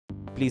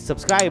please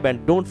subscribe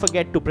and don't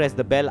forget to press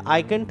the bell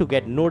icon to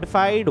get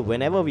notified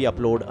whenever we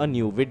upload a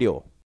new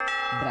video.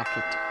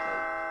 Bracket.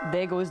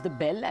 There goes the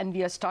bell, and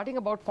we are starting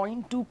about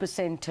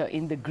 0.2%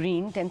 in the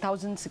green,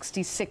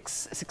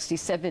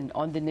 10,066.67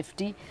 on the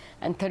Nifty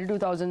and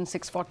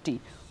 32,640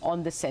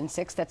 on the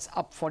Sensex. That's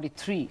up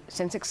 43.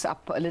 Sensex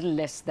up a little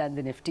less than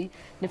the Nifty.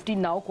 Nifty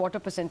now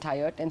 0.25%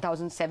 higher,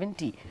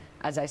 10,070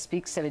 as I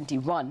speak,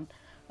 71.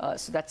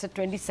 So that's a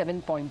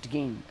 27-point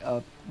gain.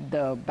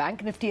 The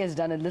Bank Nifty has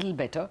done a little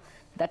better.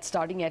 That's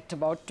starting at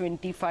about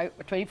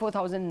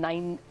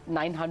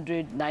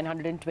 24,900,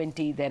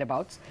 920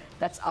 thereabouts.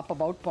 That's up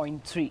about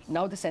 0.3.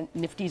 Now the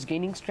Nifty is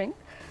gaining strength,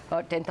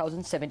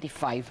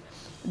 10,075.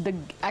 The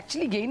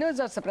actually gainers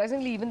are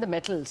surprisingly even the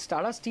metals.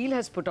 Tata Steel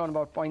has put on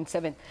about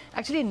 0.7.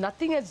 Actually,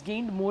 nothing has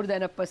gained more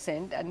than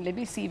 1%. And let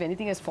me see if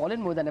anything has fallen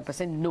more than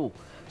 1%. No.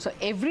 So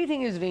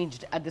everything is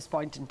ranged at this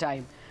point in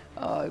time.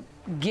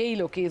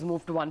 Gale, okay, has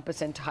moved to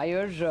 1%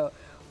 higher.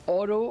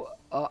 Oro,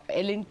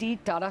 L&T,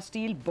 Tata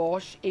Steel,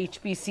 Bosch,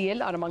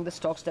 HPCL are among the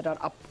stocks that are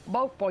up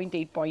about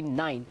 0.8,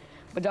 0.9.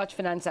 Bajaj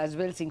Finance as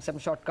well seeing some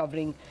short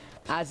covering,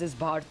 as is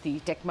Bharti,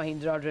 Tech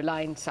Mahindra,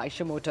 Reliance,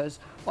 Eicher Motors,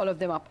 all of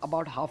them up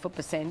about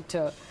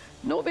 0.5%.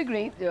 No big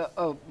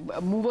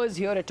movers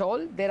here at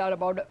all. There are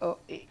about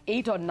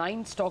 8 or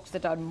 9 stocks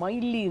that are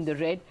mildly in the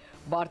red.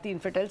 Bharti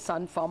Infratel,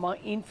 Sun Pharma,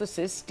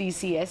 Infosys,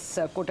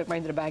 TCS, Kotak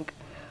Mahindra Bank,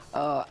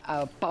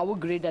 Power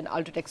Grid and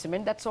Ultratech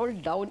Cement. That's all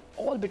down,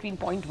 all between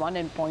 0.1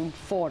 and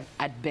 0.4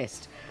 at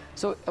best.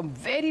 So a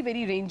very,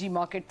 very rangy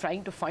market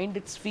trying to find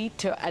its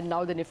feet, and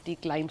now the Nifty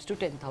climbs to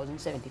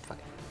 10,075.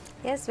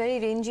 Yes, very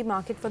rangy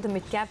market for the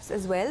mid-caps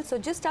as well. So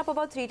just up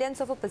about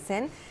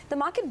 0.3%. The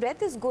market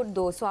breadth is good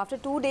though. So after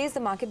 2 days, the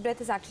market breadth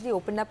has actually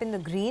opened up in the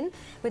green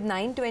with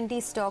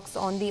 920 stocks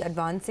on the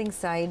advancing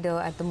side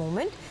at the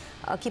moment.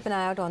 Keep an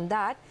eye out on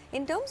that.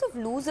 In terms of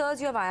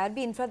losers, you have IRB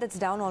Infra that's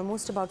down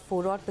almost about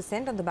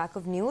 4% on the back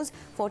of news.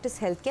 Fortis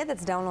Healthcare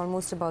that's down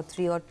almost about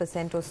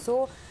 3% or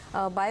so.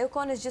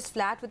 Biocon is just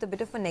flat with a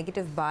bit of a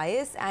negative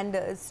bias, and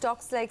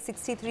stocks like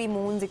 63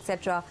 Moons,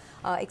 etc.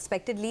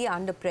 Expectedly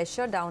under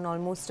pressure, down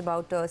almost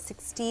about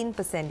 16%,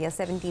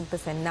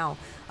 17% now,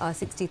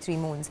 63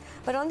 Moons.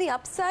 But on the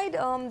upside,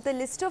 the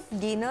list of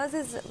gainers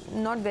is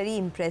not very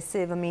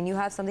impressive. I mean, you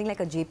have something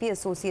like a JP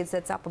Associates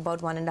that's up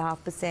about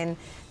 1.5%.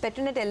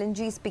 Petronet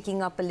LNG is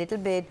picking up a little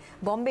bit.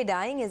 Bombay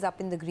Dyeing is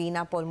up in the green,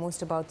 up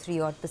almost about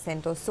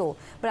 3% or so.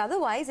 But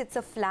otherwise, it's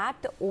a flat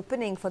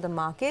opening for the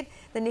market.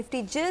 The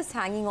Nifty just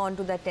hanging on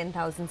to that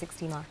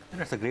 10,060 mark.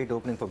 That's a great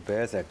opening for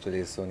bears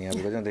actually, Sonia,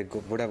 because they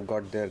would have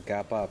got their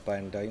gap up,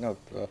 and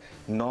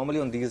normally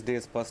on these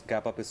days first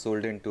gap up is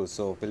sold into,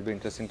 so it will be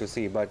interesting to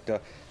see. But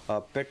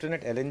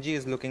Petronet LNG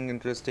is looking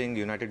interesting.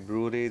 United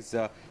Breweries,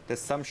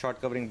 there's some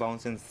short covering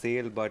bounce in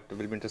sale, but it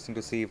will be interesting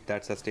to see if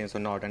that sustains or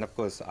not. And of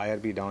course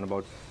IRB down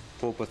about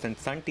 4%.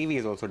 Sun TV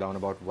is also down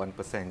about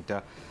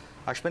 1%.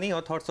 Ashwani,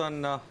 your thoughts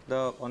on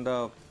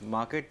the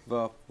market?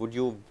 Would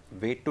you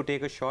wait to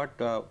take a short,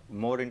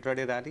 more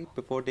intraday rally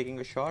before taking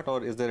a short,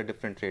 or is there a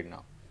different trade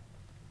now?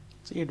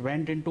 See, it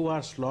went into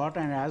our slot,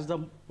 and as the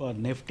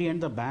Nifty and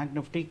the Bank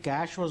Nifty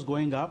cash was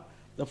going up,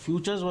 the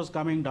futures was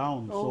coming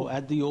down. So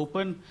at the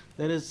open,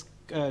 there is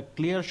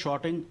clear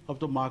shorting of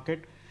the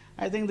market.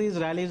 I think these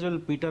rallies will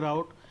peter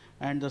out,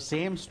 and the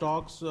same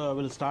stocks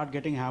will start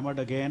getting hammered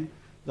again.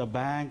 The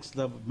banks,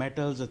 the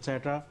metals,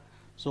 etc.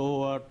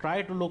 So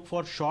try to look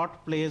for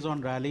short plays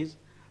on rallies.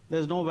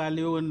 There's no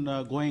value in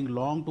going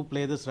long to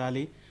play this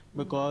rally,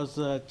 because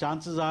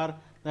chances are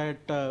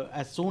that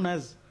as soon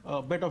as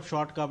a bit of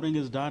short covering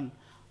is done,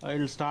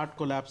 it'll start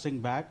collapsing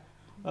back.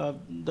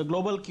 The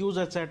global cues,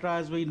 etc.,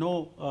 as we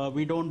know,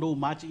 we don't do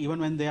much even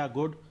when they are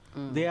good.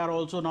 They are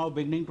also now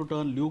beginning to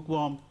turn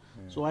lukewarm.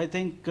 So I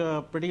think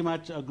pretty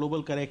much a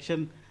global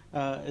correction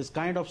is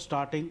kind of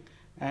starting.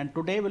 And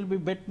today will be a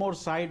bit more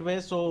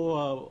sideways,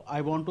 so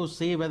I want to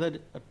see whether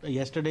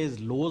yesterday's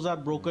lows are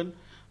broken.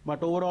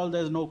 But overall,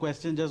 there's no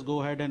question. Just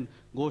go ahead and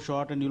go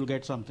short, and you'll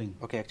get something.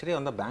 Okay, actually,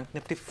 on the Bank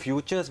Nifty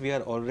futures, we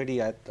are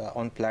already at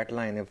on flat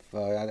line. If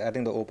I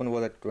think the open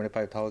was at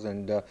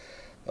 25,000.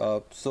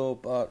 So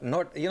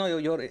not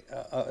your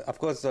of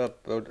course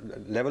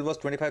level was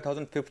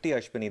 25,050,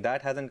 Ashwani.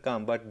 That hasn't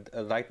come, but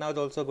right now is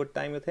also a good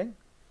time, you think?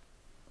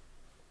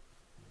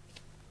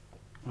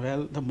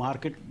 Well, the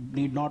market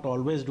need not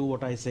always do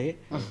what I say,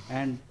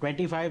 and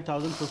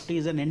 25,050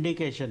 is an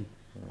indication.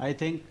 I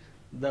think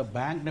the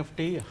Bank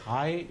Nifty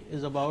high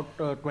is about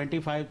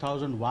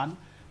 25,001,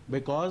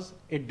 because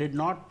it did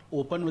not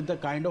open with the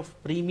kind of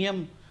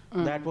premium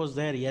that was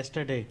there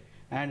yesterday.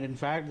 And in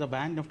fact, the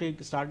Bank Nifty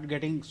started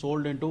getting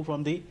sold into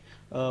from the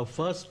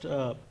first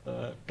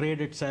trade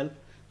itself.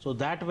 So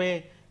that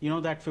way,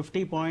 that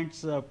 50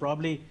 points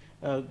probably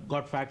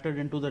got factored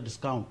into the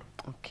discount.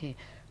 Okay.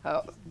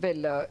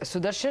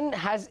 Sudarshan,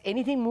 has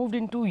anything moved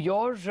into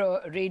your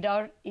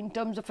radar in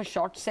terms of a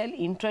short sell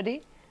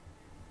intraday?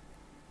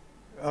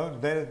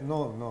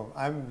 No.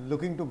 I'm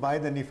looking to buy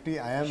the Nifty.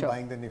 I am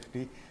buying the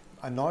Nifty.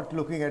 I'm not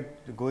looking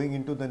at going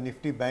into the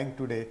Nifty Bank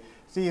today.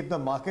 See, if the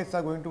markets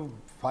are going to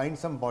find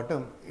some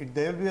bottom,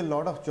 there will be a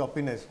lot of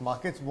choppiness.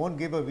 Markets won't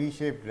give a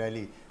V-shaped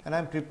rally, and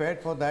I'm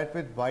prepared for that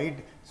with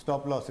wide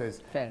stop losses.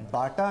 Fair.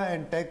 Bata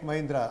and Tech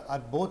Mahindra are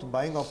both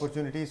buying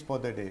opportunities for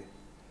the day.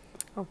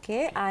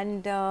 Okay,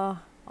 and all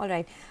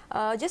right.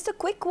 Just a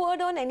quick word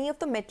on any of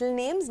the metal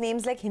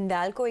names like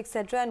Hindalco,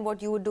 etc., and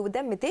what you would do with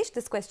them. Mitesh,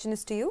 this question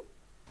is to you.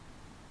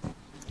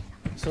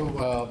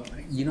 So,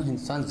 you know,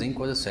 Hindustan Zinc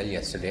was a sell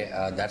yesterday.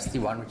 That's the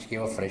one which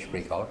gave a fresh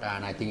breakout,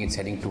 and I think it's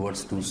heading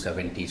towards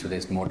 270, so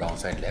there's more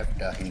downside left.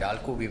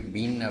 Hindalco, we've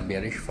been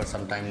bearish for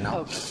some time now.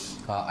 Okay.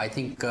 I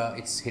think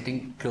it's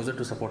hitting closer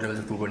to support levels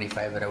of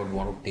 225, where I would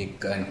want to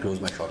take and close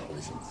my short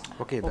positions.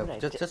 Okay, Right.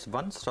 just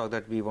one stock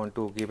that we want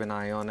to keep an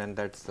eye on, and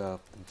that's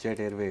Jet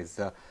Airways.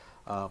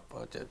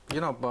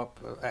 You know,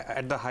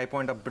 at the high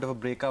point, a bit of a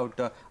breakout.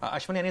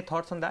 Ashwani, any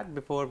thoughts on that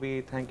before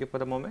we thank you for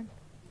the moment?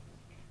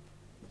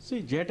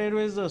 See, Jet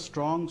Airways is a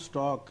strong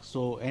stock,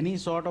 so any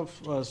sort of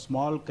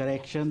small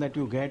correction that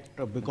you get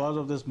because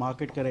of this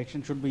market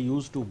correction should be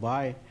used to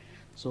buy.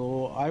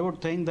 So I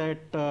would think that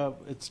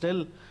it's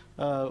still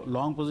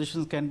long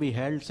positions can be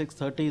held.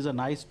 630 is a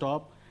nice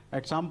top.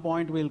 At some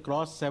point, we'll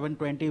cross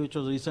 720, which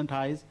was recent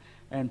highs,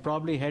 and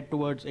probably head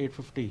towards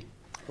 850.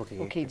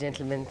 Okay,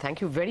 gentlemen,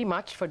 thank you very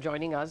much for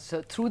joining us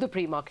through the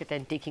pre-market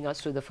and taking us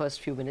through the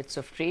first few minutes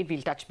of trade.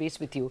 We'll touch base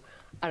with you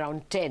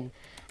around 10.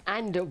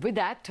 And with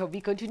that,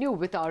 we continue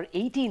with our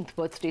 18th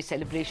birthday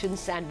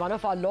celebrations, and one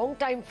of our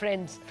long-time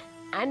friends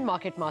and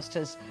market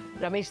masters,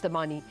 Ramesh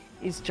Damani,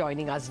 is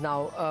joining us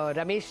now.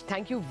 Ramesh,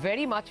 thank you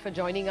very much for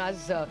joining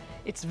us.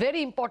 It's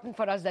very important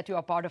for us that you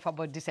are part of our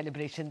birthday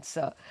celebrations.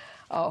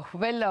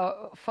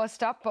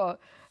 First up,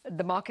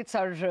 the markets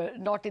are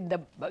not in the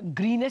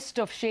greenest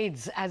of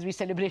shades as we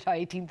celebrate our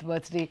 18th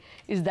birthday.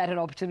 Is that an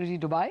opportunity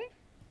to buy?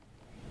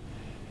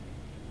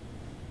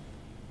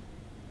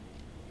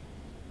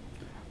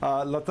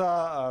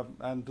 Latha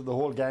and to the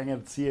whole gang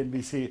at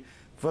CNBC,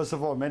 first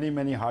of all, many,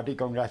 many hearty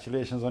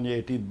congratulations on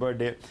your 18th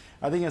birthday.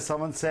 I think as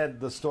someone said,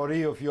 the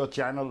story of your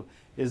channel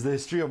is the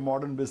history of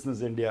modern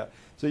business India.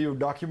 So you've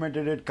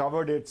documented it,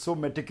 covered it so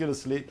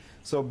meticulously.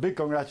 So big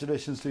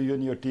congratulations to you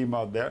and your team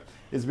out there.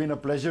 It's been a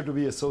pleasure to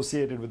be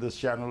associated with this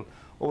channel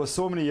over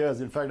so many years.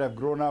 In fact, I've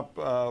grown up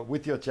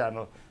with your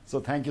channel.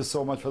 So thank you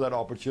so much for that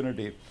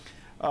opportunity.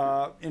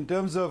 In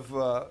terms of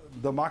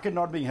the market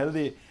not being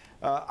healthy,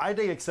 I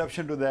take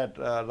exception to that,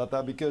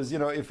 Latha, because, you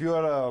know, if you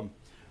are a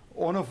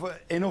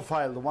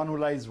enophile, the one who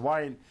likes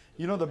wine,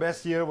 you know, the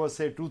best year was,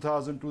 say,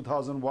 2000,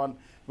 2001,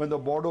 when the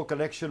Bordeaux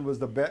collection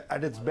was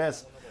at its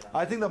best.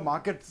 I think the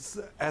market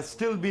has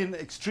still been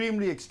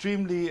extremely,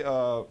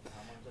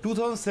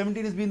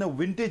 2017 has been a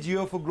vintage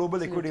year for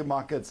global equity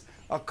markets,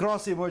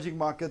 across emerging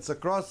markets,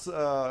 across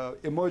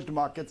emerged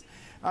markets.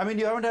 I mean,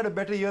 you haven't had a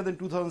better year than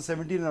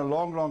 2017 in a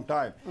long, long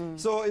time.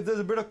 So if there's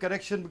a bit of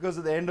correction because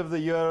at the end of the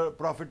year,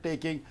 profit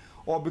taking,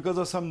 or because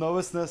of some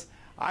nervousness,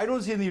 I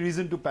don't see any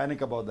reason to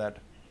panic about that.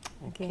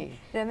 Okay.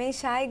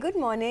 Ramesh, hi, good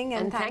morning.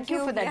 And thank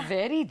you for that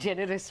very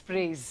generous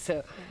praise.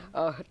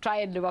 Try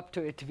and live up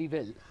to it, we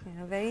will.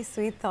 Yeah, very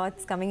sweet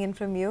thoughts coming in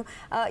from you.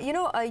 You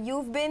know,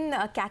 you've been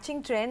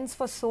catching trends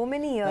for so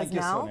many years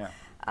now.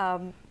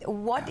 Sonia.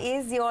 What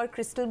is your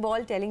crystal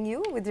ball telling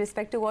you with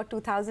respect to what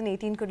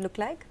 2018 could look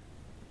like?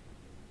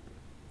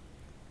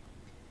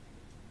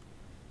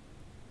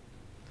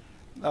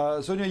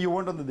 Sonia, you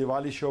weren't on the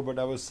Diwali show, but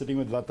I was sitting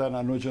with Latha and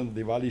Anuj on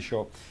the Diwali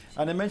show.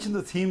 And I mentioned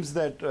the themes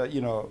that, you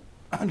know,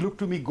 look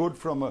to me good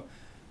from a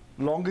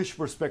longish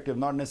perspective,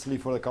 not necessarily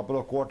for a couple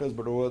of quarters,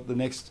 but over the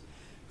next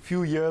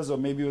few years or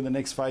maybe over the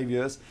next 5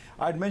 years.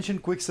 I'd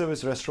mentioned quick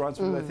service restaurants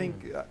because I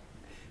think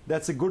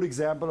that's a good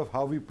example of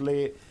how we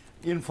play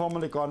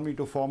informal economy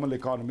to formal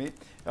economy.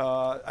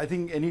 I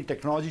think any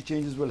technology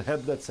changes will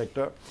help that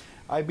sector.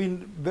 I've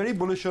been very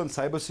bullish on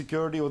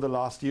cybersecurity over the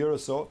last year or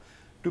so.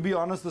 To be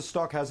honest, the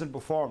stock hasn't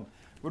performed.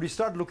 But you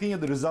start looking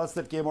at the results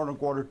that came out in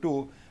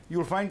Q2,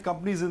 you'll find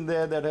companies in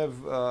there that have,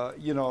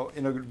 you know,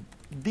 in a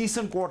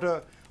decent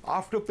quarter,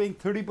 after paying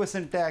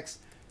 30% tax,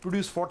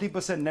 produce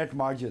 40% net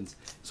margins.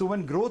 So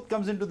when growth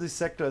comes into these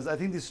sectors, I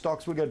think these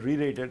stocks will get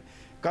re-rated.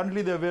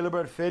 Currently, they're available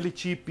at fairly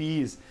cheap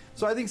PEs.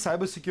 So I think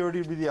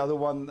cybersecurity will be the other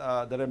one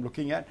that I'm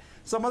looking at.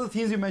 Some other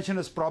themes you mentioned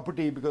is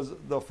property, because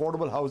the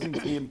affordable housing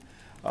theme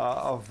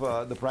of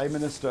the Prime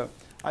Minister,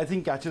 I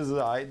think catches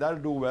the eye. That'll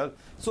do well.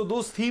 So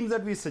those themes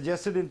that we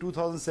suggested in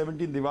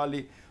 2017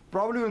 Diwali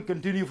probably will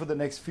continue for the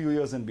next few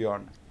years and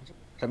beyond.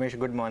 Ramesh,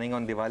 good morning.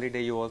 On Diwali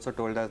Day, you also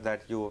told us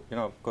that you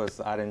know, of course,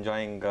 are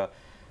enjoying,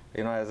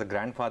 you know, as a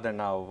grandfather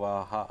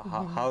now.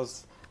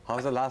 How's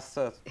the last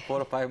 4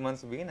 or 5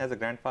 months been as a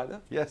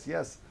grandfather? Yes,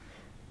 yes.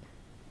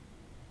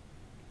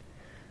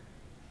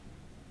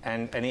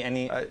 And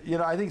any you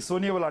know, I think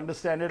Sonia will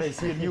understand it. I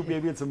see a new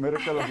baby. It's a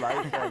miracle of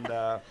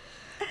life,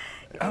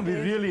 and we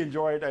really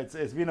enjoy it.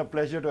 It's been a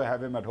pleasure to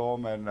have him at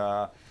home, and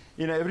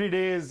you know, every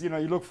day is, you know,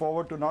 you look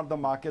forward to not the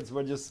markets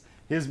but just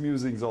his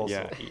musings also.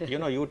 Yeah, you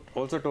know, you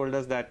also told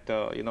us that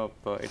you know,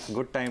 it's a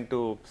good time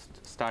to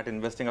start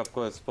investing, of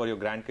course, for your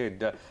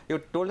grandkid. You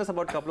told us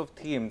about a couple of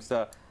themes.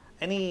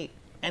 Any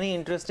Any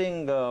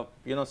interesting,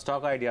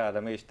 stock idea,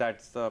 Ramesh,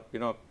 that's,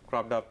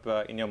 cropped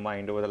up in your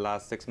mind over the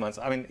last 6 months?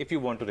 I mean, if you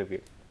want to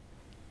review.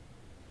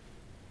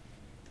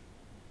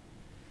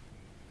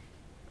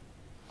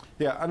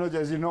 Yeah, Anuj,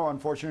 as you know,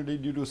 unfortunately,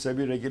 due to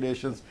SEBI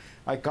regulations,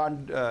 I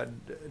can't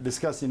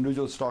discuss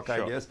individual stock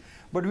ideas.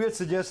 But we had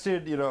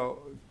suggested,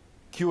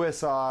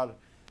 QSR,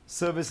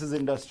 services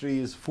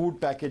industries,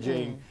 food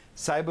packaging,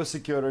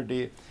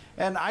 cybersecurity.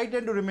 And I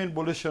tend to remain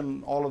bullish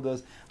on all of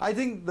this. I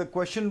think the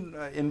question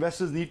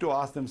investors need to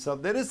ask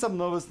themselves, there is some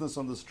nervousness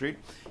on the street.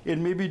 It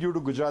may be due to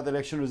Gujarat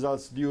election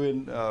results due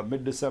in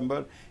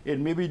mid-December. It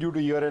may be due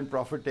to year-end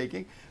profit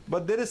taking.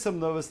 But there is some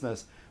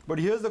nervousness. But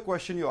here's the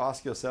question you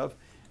ask yourself.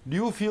 Do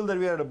you feel that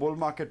we are at a bull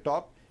market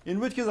top? In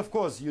which case, of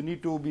course, you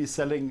need to be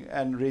selling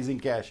and raising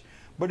cash.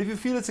 But if you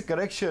feel it's a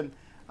correction,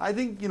 I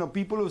think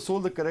people who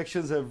sold the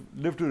corrections have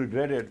lived to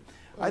regret it.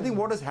 I think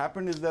what has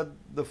happened is that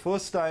the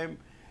first time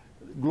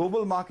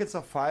global markets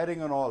are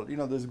firing on all.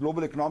 This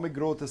global economic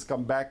growth has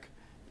come back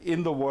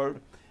in the world,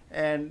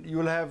 and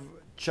you'll have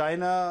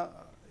China,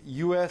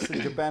 US,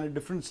 and Japan at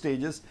different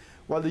stages.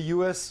 While the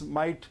US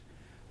might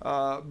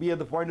be at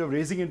the point of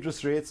raising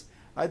interest rates,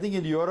 I think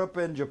in Europe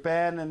and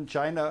Japan and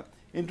China,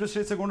 interest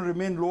rates are going to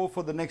remain low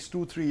for the next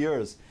 2-3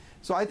 years.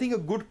 So I think a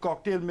good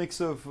cocktail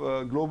mix of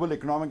global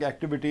economic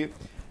activity,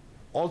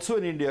 also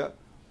in India,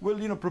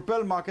 will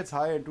propel markets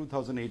higher in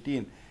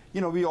 2018.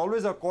 We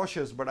always are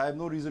cautious, but I have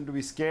no reason to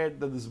be scared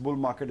that this bull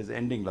market is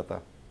ending, Latha.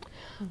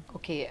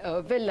 Okay,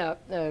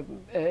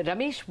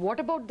 Ramesh, what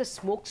about the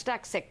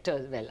smokestack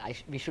sector? Well,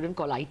 we shouldn't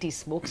call IT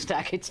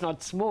smokestack, it's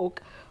not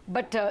smoke.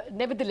 But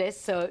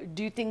nevertheless,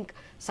 do you think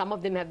some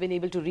of them have been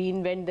able to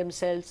reinvent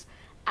themselves,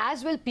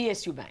 as well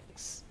PSU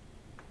banks?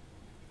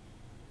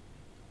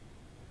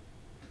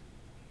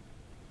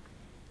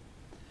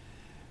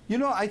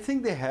 I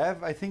think they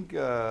have. I think,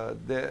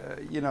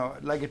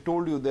 like I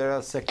told you, there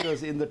are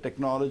sectors in the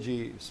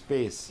technology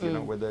space,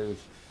 whether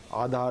it's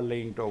Aadhaar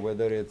linked or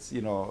whether it's,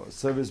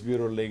 service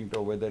bureau linked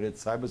or whether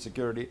it's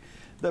cybersecurity.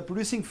 They're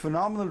producing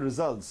phenomenal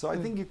results. So I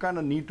think you kind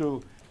of need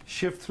to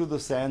shift through the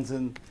sands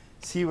and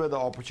see where the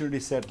opportunity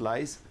set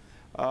lies.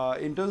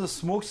 In terms of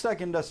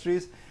smokestack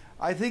industries,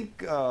 I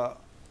think I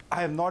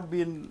have not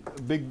been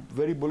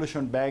very bullish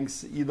on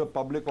banks, either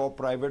public or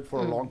private, for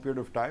a long period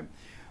of time.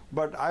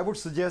 But I would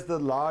suggest that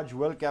large,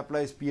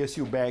 well-capitalized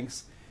PSU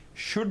banks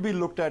should be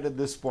looked at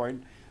this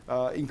point,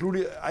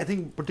 including, I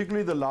think,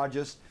 particularly the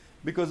largest,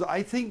 because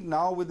I think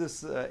now with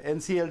this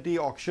NCLT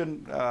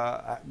auction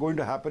going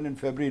to happen in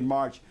February and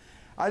March,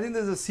 I think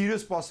there's a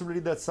serious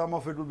possibility that some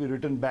of it will be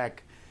written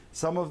back.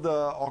 Some of the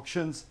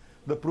auctions,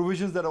 the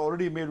provisions that are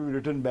already made will be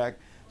written back.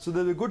 So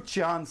there's a good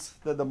chance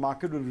that the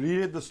market will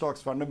re-rate the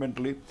stocks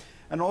fundamentally.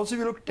 And also, if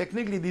you look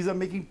technically, these are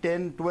making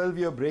 10,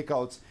 12-year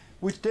breakouts,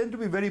 which tend to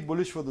be very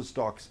bullish for the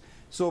stocks.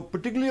 So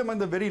particularly among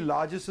the very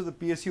largest of the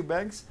PSU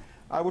banks,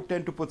 I would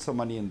tend to put some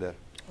money in there.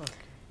 Okay.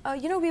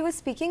 We were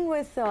speaking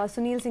with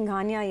Sunil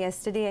Singhania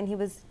yesterday, and he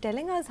was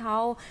telling us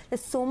how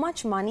there's so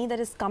much money that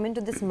has come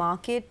into this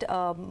market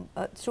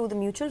through the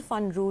mutual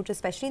fund route,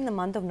 especially in the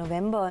month of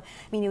November.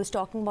 I mean, he was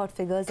talking about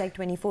figures like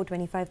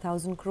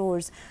 25,000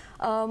 crores.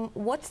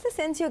 What's the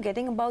sense you're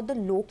getting about the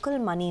local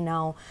money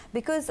now?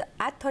 Because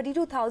at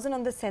 32,000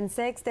 on the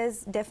Sensex,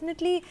 there's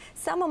definitely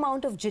some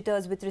amount of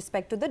jitters with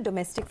respect to the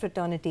domestic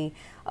fraternity.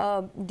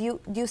 Do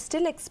you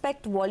still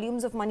expect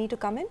volumes of money to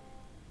come in?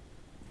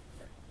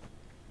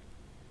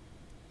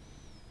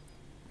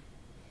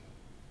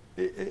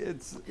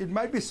 It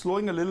might be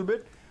slowing a little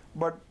bit,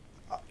 but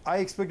I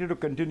expect it to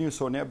continue,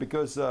 Sonia,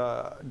 because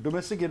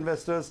domestic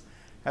investors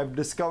have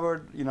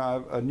discovered,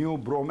 a new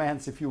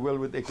bromance, if you will,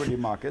 with equity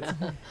markets.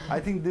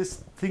 I think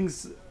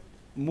things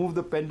move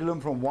the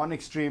pendulum from one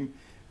extreme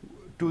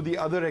to the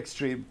other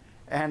extreme,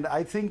 and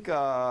I think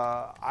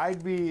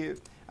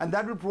and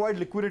that will provide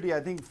liquidity.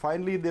 I think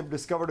finally they've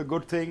discovered a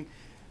good thing.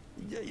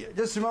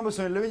 Just remember,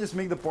 Sonia, let me just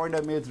make the point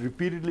I made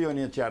repeatedly on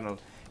your channel,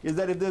 is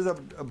that if there's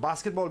a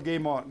basketball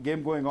game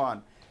going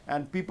on,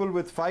 and people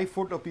with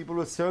 5-foot or people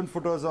with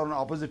 7-footers are on an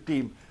opposite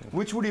team,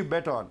 which would you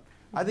bet on?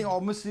 I think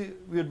obviously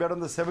we would bet on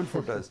the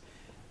 7-footers.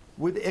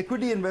 With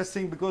equity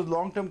investing, because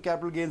long-term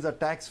capital gains are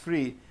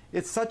tax-free,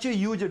 it's such a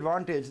huge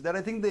advantage that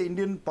I think the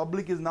Indian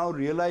public is now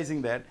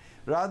realizing that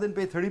rather than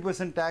pay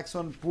 30% tax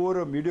on poor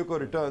or mediocre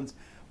returns,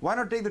 why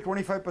not take the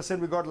 25%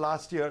 we got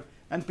last year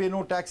and pay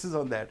no taxes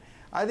on that?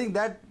 I think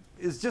that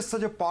is just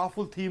such a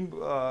powerful theme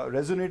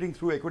resonating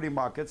through equity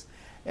markets.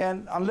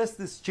 And unless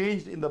this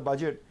changed in the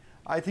budget,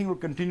 I think it will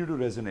continue to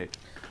resonate.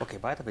 Okay,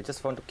 by the way,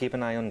 just want to keep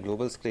an eye on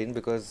global screen,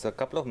 because a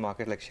couple of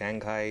markets like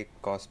Shanghai,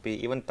 Kospi,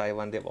 even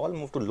Taiwan, they've all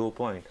moved to low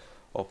point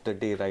of the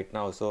day right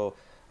now. So,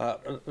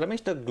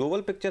 Ramesh, the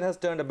global picture has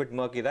turned a bit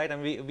murky, right?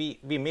 And we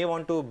may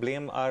want to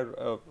blame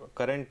our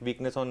current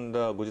weakness on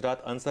the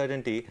Gujarat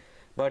uncertainty,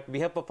 but we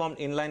have performed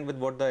in line with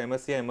what the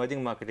MSCI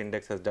Emerging Market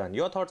Index has done.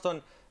 Your thoughts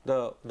on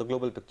the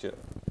global picture?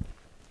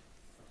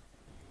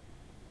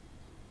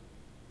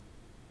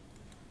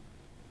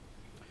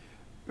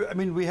 I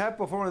mean, we have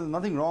performed, there's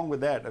nothing wrong with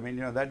that. I mean,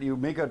 that you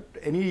make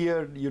any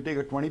year you take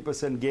a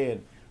 20%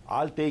 gain.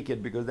 I'll take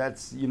it because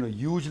that's, you know,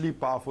 hugely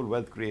powerful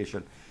wealth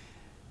creation.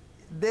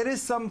 There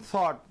is some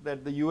thought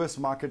that the US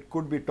market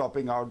could be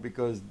topping out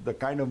because the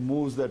kind of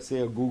moves that, say,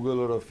 a Google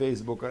or a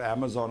Facebook or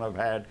Amazon have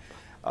had.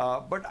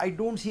 But I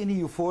don't see any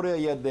euphoria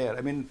yet there.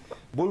 I mean,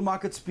 bull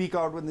markets peak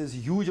out when there's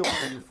huge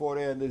amount of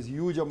euphoria and there's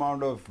huge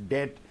amount of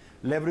debt,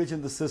 leverage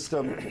in the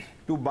system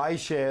to buy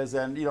shares,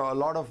 and, you know, a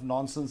lot of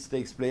nonsense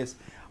takes place.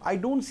 I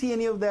don't see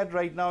any of that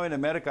right now in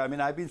America. I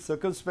mean, I've been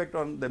circumspect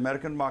on the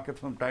American market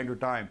from time to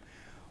time.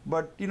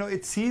 But, you know,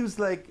 it seems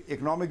like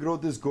economic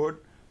growth is good.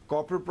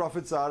 Corporate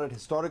profits are at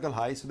historical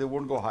highs, so they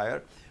won't go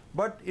higher.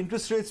 But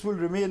interest rates will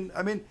remain.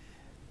 I mean,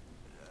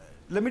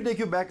 let me take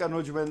you back,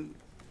 Anuj, when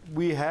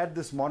we had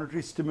this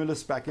monetary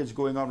stimulus package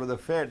going on with the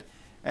Fed,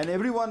 and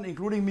everyone,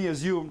 including me,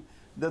 assumed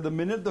that the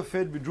minute the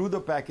Fed withdrew the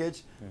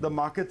package, the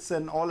markets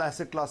and all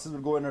asset classes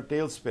would go in a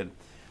tailspin.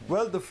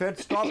 Well, the Fed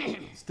stopped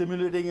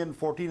stimulating in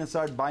 14 and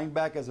started buying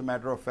back, as a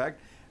matter of fact,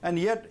 and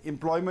yet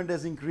employment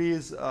has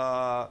increased,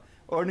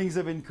 earnings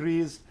have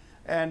increased,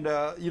 and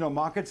you know,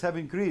 markets have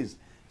increased.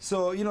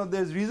 So, you know,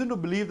 there's reason to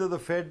believe that the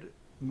Fed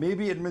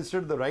maybe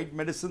administered the right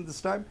medicine this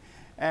time,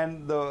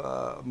 and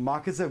the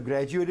markets have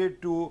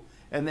graduated to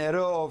an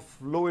era of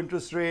low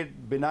interest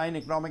rate, benign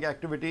economic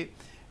activity,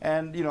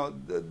 and, you know,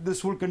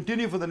 this will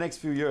continue for the next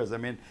few years. I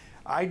mean,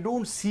 I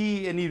don't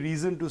see any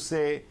reason to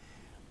say,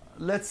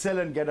 let's sell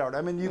and get out.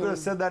 I mean, you could have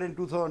said that in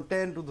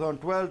 2010,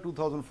 2012,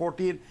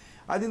 2014.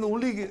 I think the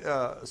only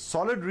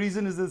solid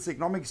reason is this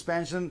economic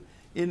expansion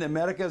in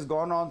America has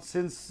gone on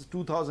since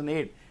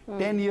 2008.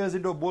 10 years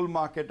into a bull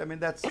market. I mean,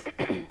 that's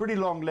pretty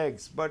long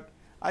legs. But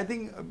I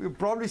think we're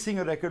probably seeing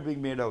a record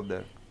being made out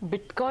there.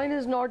 Bitcoin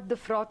is not the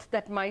froth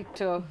that might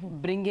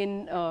bring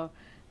in,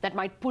 that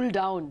might pull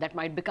down, that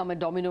might become a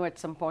domino at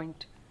some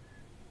point.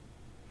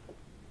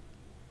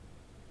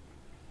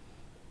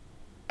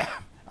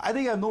 I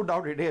think I have no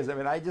doubt it is. I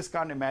mean, I just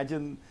can't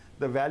imagine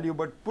the value.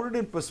 But put it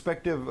in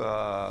perspective,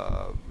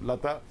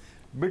 Latha.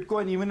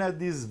 Bitcoin, even at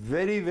these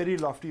very, very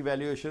lofty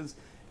valuations,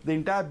 the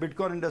entire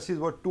Bitcoin industry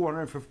is worth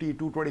 $250,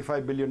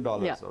 $225 billion,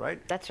 yeah, all right?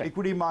 That's right.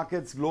 Equity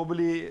markets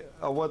globally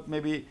are worth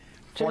maybe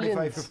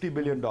 $45, $50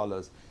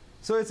 billion.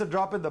 So it's a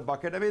drop in the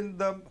bucket. I mean,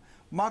 the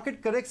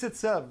market corrects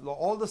itself.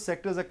 All the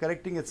sectors are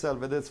correcting itself,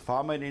 whether it's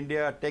pharma in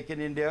India, tech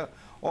in India,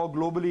 or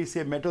globally,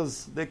 say,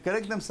 metals. They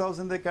correct themselves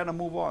and they kind of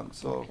move on.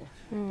 So,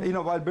 you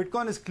know, while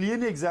Bitcoin is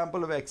clearly an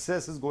example of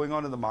excess is going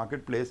on in the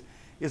marketplace,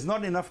 it's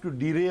not enough to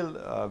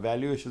derail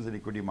valuations in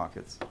equity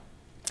markets.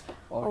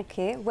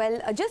 Okay,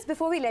 well, just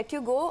before we let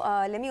you go,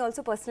 let me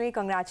also personally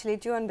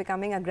congratulate you on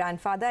becoming a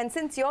grandfather. And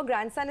since your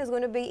grandson is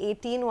going to be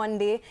 18 one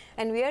day,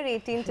 and we are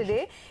 18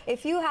 today,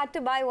 if you had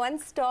to buy one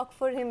stock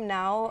for him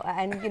now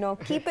and, you know,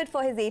 keep it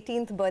for his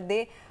 18th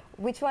birthday,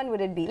 which one would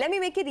it be? Let me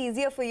make it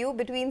easier for you.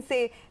 Between,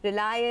 say,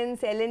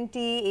 Reliance, L&T,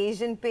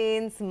 Asian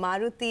Paints,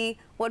 Maruti,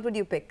 what would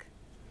you pick?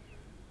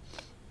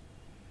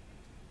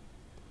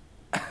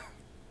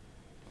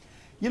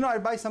 You know,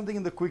 I'd buy something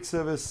in the quick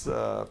service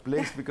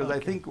place because I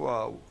think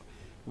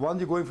one,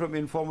 you're going from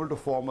informal to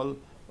formal,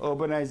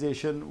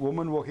 urbanization,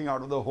 women working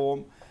out of the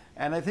home,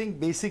 and I think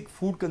basic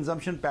food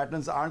consumption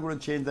patterns aren't going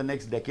to change the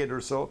next decade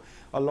or so.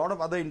 A lot of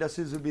other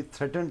industries will be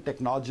threatened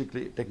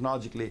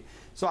technologically.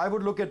 So I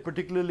would look at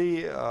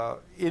particularly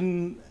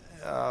in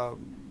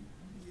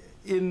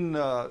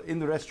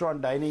the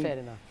restaurant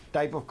dining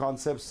type of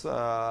concepts.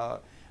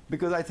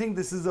 Because I think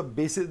this is the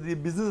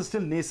business is still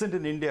nascent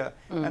in India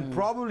and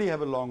probably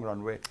have a long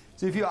runway.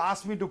 So if you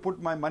ask me to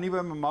put my money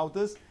where my mouth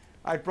is,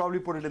 I'd probably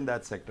put it in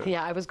that sector.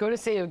 Yeah, I was going to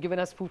say you've given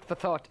us food for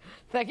thought.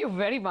 Thank you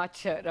very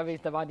much,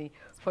 Ramesh Damani,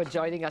 for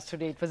joining us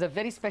today. It was a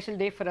very special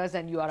day for us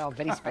and you are our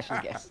very special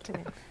guest.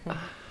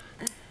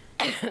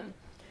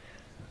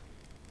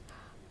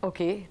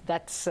 Okay,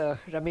 that's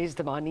Ramesh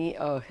Damani,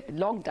 a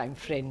long-time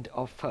friend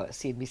of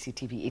CNBC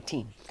TV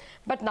 18.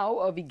 But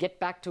now we get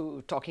back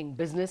to talking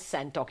business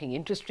and talking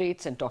interest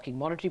rates and talking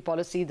monetary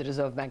policy. The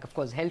Reserve Bank, of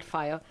course, held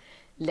fire,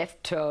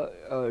 left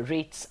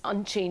rates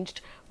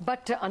unchanged.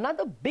 But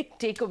another big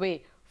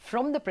takeaway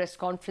from the press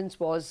conference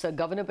was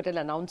Governor Patel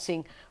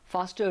announcing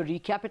faster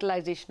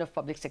recapitalization of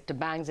public sector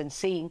banks and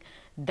saying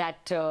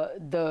that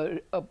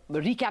the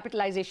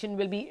recapitalization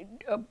will be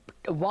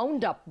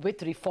wound up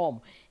with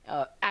reform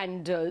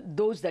and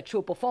those that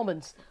show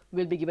performance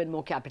will be given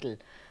more capital.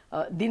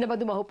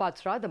 Dinabandhu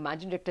Mahopatra, the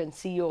Managing Director and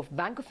CEO of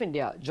Bank of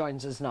India,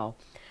 joins us now.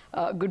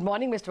 Good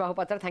morning, Mr.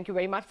 Mahopatra. Thank you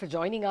very much for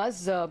joining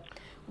us. The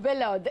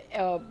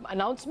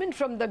announcement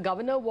from the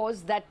Governor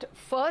was that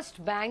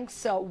first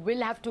banks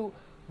will have to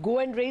go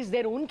and raise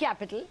their own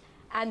capital,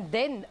 and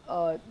then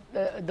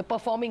the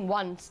performing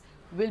ones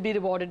will be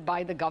rewarded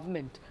by the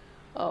government.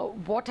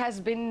 What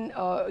has been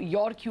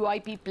your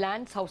QIP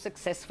plans? How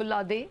successful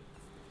are they?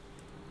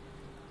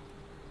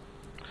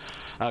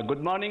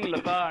 Good morning,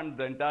 Latha and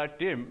the entire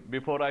team.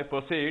 Before I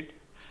proceed,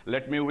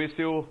 let me wish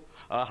you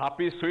a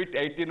happy, sweet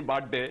 18th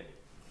birthday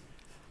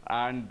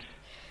and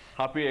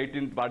happy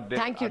 18th birthday.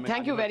 Thank you.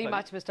 Thank you very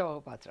much, Mr.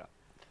 Mahopatra.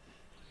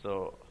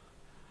 So,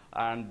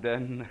 and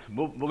then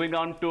moving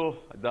on to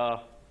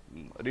the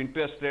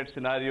interest rate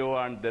scenario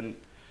and then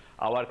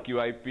our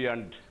QIP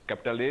and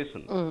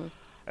capitalization.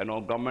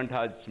 Government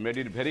has made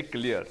it very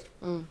clear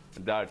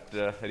that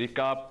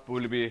recap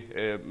will be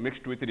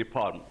mixed with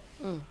reform,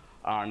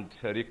 and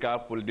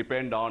recap will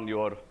depend on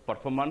your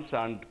performance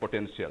and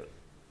potential.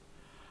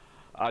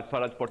 As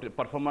far as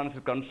performance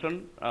is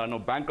concerned,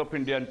 Bank of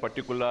India in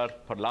particular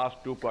for last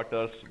 2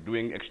 quarters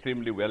doing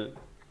extremely well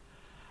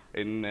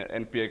in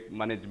NPA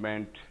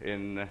management,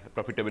 in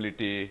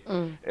profitability,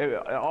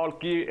 all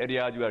key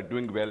areas we are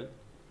doing well.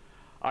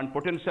 And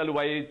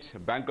potential-wise,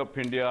 Bank of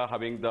India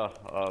having the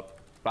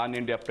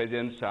pan-India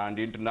presence and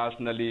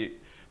internationally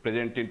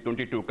present in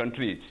 22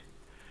 countries.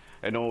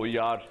 We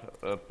are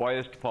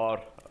poised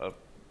for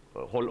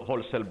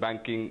wholesale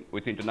banking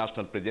with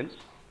international presence.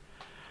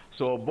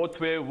 So both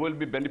way will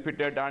be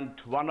benefited, and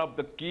one of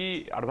the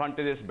key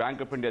advantages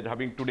Bank of India is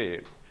having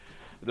today,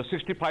 the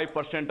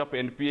 65% of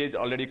NPA is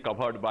already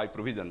covered by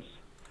provisions.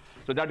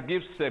 So that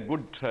gives a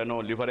good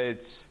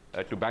leverage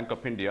to Bank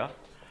of India.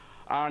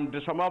 And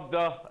some of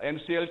the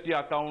NCLT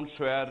accounts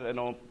where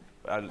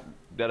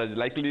there is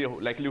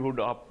likelihood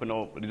of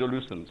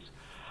resolutions.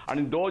 And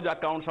in those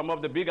accounts, some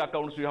of the big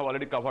accounts we have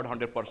already covered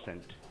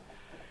 100%.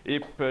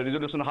 If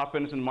resolution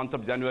happens in month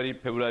of January,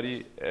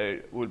 February,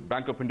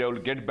 Bank of India will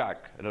get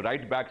back,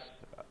 write back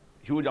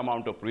huge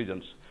amount of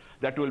provisions.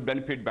 That will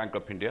benefit Bank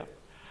of India.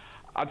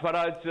 As far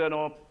as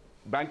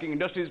banking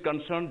industry is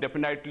concerned,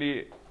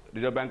 definitely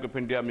Reserve Bank of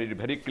India made it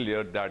very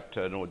clear that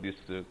this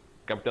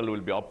capital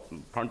will be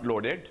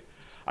front-loaded,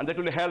 and that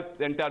will help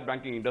the entire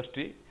banking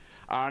industry.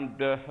 And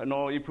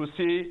if you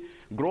see,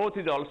 growth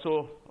is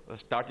also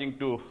starting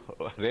to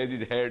raise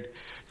its head.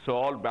 So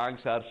all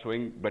banks are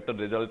showing better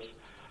results.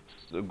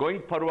 So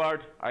going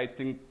forward, I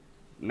think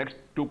next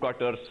 2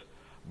 quarters,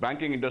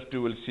 banking industry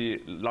will see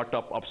a lot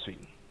of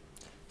upswing.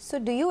 So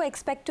do you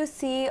expect to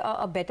see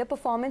a better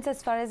performance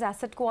as far as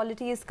asset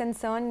quality is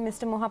concerned,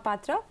 Mr.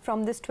 Mohapatra?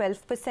 From this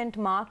 12%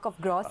 mark of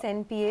gross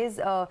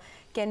NPAs,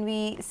 can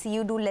we see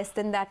you do less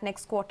than that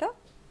next quarter?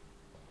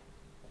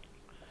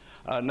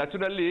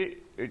 Naturally,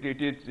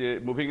 it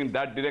is moving in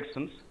that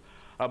direction.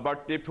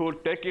 But if you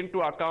take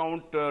into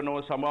account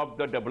some of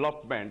the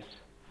developments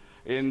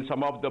in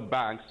some of the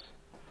banks,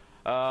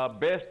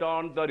 based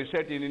on the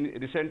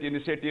recent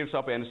initiatives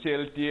of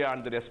NCLT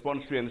and the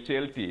response to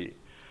NCLT,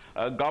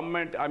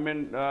 government,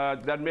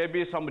 there may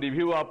be some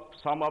review of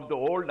some of the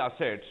old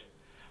assets,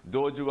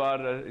 those who are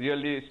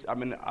really,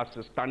 as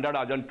a standard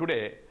as on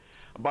today,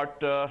 but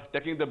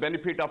taking the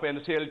benefit of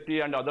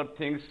NCLT and other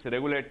things,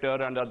 regulator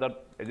and other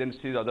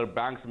agencies, other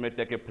banks may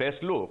take a fresh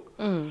look.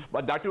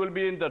 But that will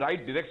be in the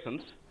right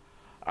directions,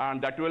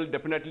 and that will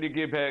definitely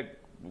give a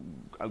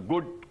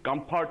good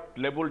comfort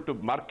level to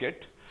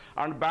market,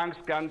 and banks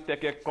can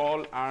take a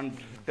call and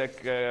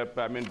take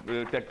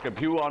a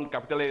view on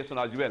capitalization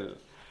as well.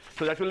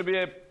 So that will be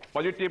a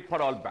positive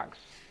for all banks.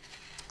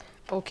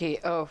 Okay.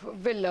 What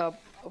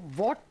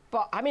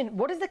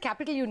is the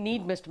capital you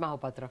need, Mr.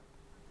 Mohapatra?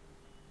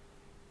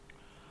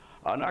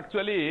 And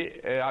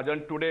actually, as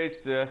on today's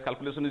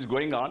calculation is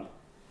going on.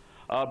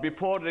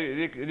 Before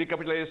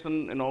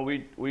recapitalization,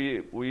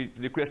 we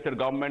requested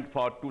government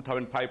for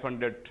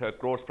 2,500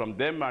 crores from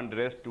them, and the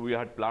rest we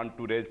had planned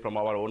to raise from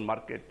our own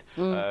market,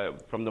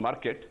 from the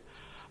market.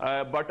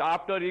 But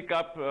after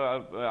recap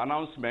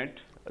announcement,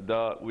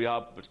 we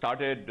have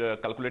started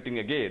calculating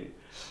again,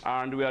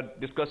 and we are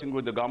discussing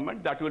with the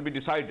government. That will be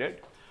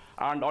decided.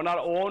 And on our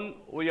own,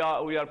 we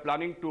are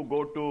planning to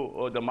go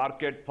to the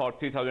market for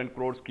 3,000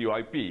 crores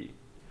QIP.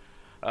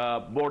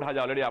 Board has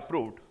already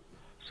approved.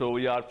 So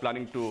we are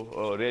planning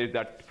to raise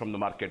that from the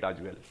market as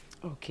well.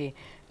 Okay.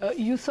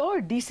 You saw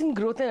a decent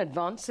growth in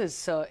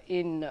advances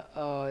in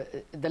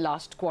the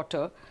last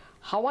quarter.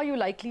 How are you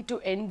likely to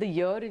end the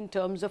year in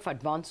terms of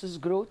advances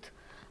growth?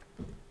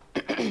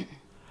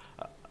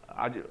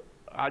 As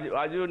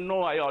you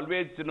know, I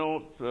always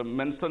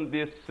mention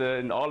this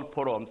in all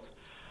forums.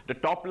 The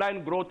top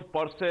line growth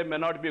per se may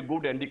not be a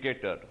good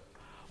indicator.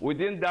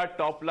 Within that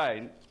top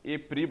line,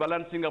 if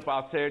rebalancing of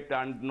asset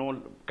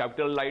and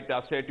capital light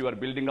asset you are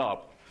building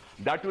up,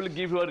 that will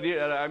give you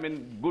a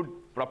good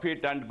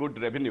profit and good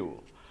revenue.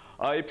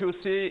 If you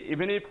see,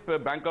 even if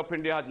Bank of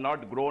India has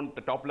not grown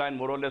the top line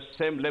more or less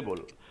same level,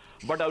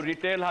 but our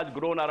retail has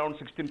grown around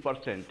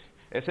 16%,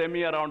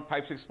 SME around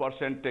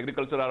 5-6%,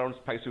 agriculture around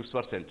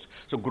 5-6%.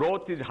 So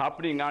growth is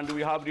happening, and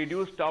we have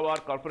reduced our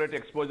corporate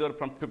exposure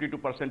from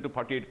 52% to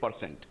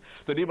 48%.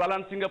 So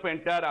rebalancing of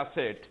entire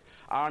asset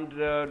and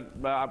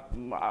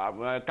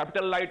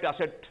capital light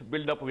asset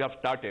build-up we have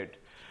started.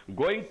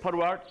 Going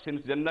forward,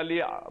 since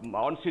generally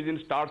on-season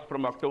starts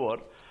from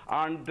October,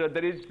 and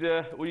there is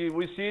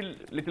we see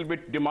little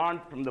bit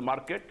demand from the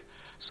market.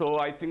 So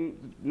I think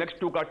next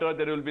 2 quarters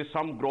there will be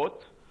some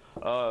growth,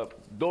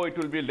 though it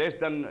will be less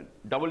than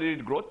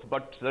double-digit growth,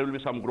 but there will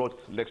be some growth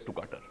next 2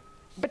 quarters.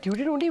 But you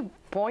did only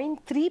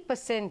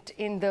 0.3%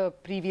 in the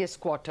previous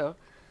quarter,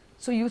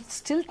 so you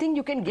still think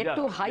you can get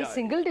to high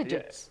single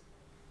digits?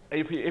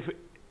 Yeah.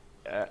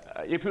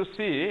 if you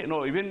see,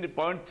 even the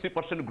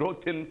 0.3%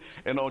 growth in,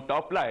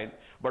 top line,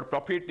 but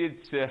profit is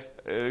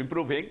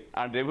improving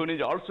and revenue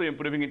is also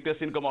improving,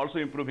 interest income also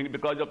improving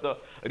because of the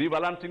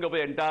rebalancing of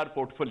the entire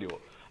portfolio.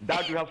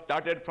 That we have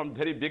started from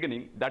very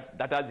beginning. That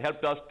has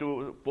helped us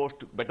to post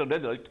better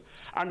result.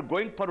 And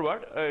going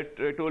forward,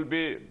 it will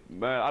be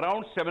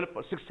around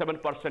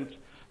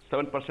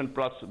 7%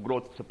 plus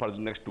growth for the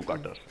next 2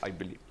 quarters, I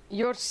believe.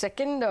 Your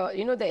second, the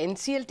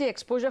NCLT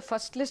exposure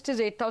first list is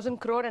 8,000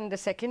 crore and the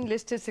second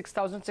list is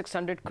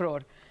 6,600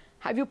 crore.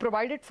 Have you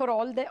provided for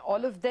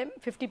all of them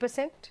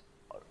 50%?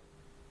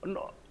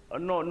 No,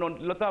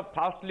 Latha,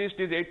 first list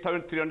is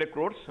 8,300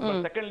 crores.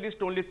 The second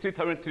list only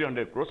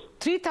 3,300 crores.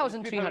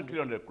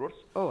 3,300 crores.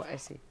 Oh, I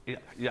see.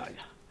 Yeah.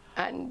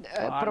 And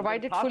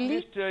provided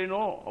fully?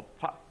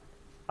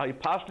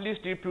 First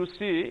list, if you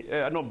see,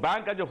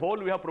 bank as a whole,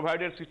 we have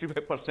provided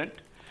 65%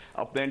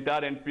 of the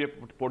entire NPA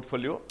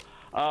portfolio.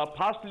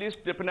 First list,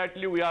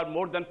 definitely, we are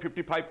more than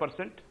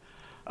 55%.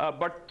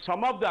 But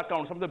some of the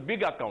accounts, some of the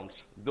big accounts,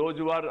 those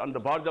who are on the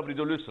verge of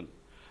resolution,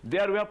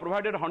 there we have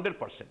provided 100%.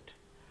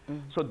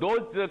 So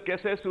those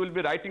cases we will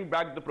be writing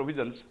back the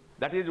provisions.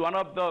 That is one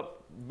of the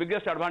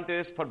biggest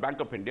advantages for Bank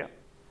of India.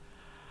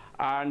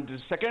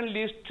 And second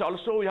list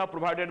also we have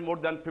provided more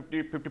than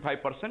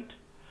 55%.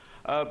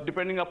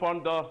 Depending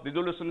upon the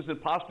resolutions in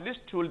first list,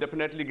 we will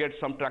definitely get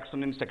some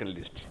traction in second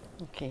list.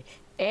 Okay.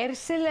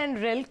 Aircel and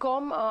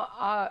Relcom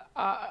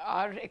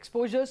are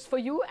exposures for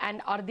you,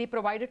 and are they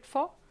provided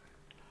for?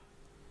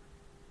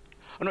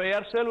 No,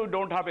 Aircel we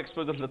don't have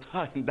exposure.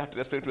 In that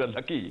respect, we are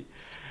lucky.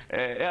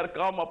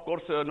 Aircom, of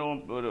course,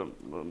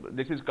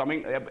 this is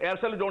coming.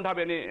 Aircel don't have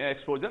any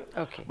exposure.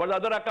 Okay. But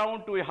other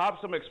account we have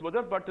some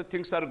exposure, but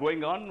things are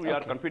going on. We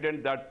are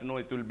confident that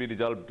it will be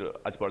resolved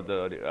as per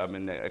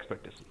the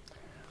expectation.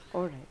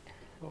 All right.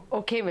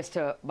 Okay,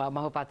 Mr.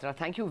 Mahapatra,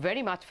 thank you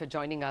very much for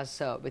joining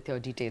us with your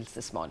details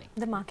this morning.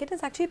 The market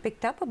has actually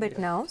picked up a bit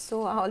now,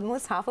 so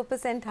almost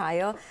 0.5%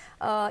 higher.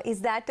 Is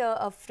that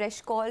a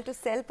fresh call to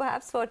sell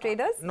perhaps for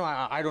traders? No,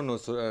 I don't know,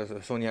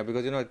 Sonia,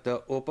 because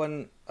the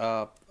open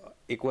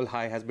equal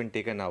high has been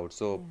taken out.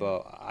 So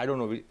I don't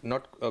know, we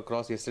not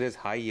across yesterday's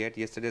high yet.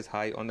 Yesterday's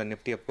high on the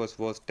Nifty, of course,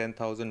 was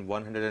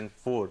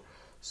 10,104.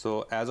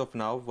 So as of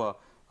now,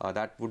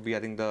 that would be, I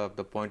think,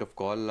 the point of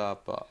call,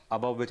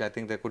 above which I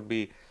think there could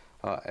be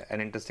an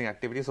interesting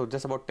activity. So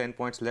just about 10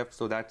 points left,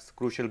 so that's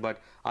crucial.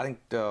 But I think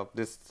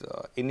this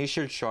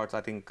initial shorts,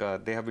 I think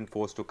they have been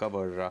forced to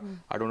cover.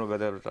 I don't know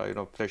whether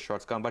fresh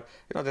shorts come, but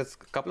there's a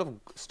couple of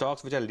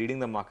stocks which are leading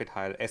the market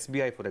higher.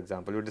 SBI, for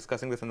example, we were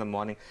discussing this in the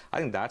morning. I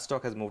think that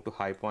stock has moved to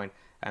high point,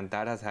 and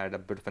that has had a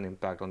bit of an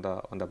impact on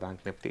the bank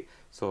Nifty.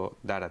 So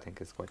that I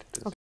think is quite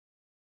interesting.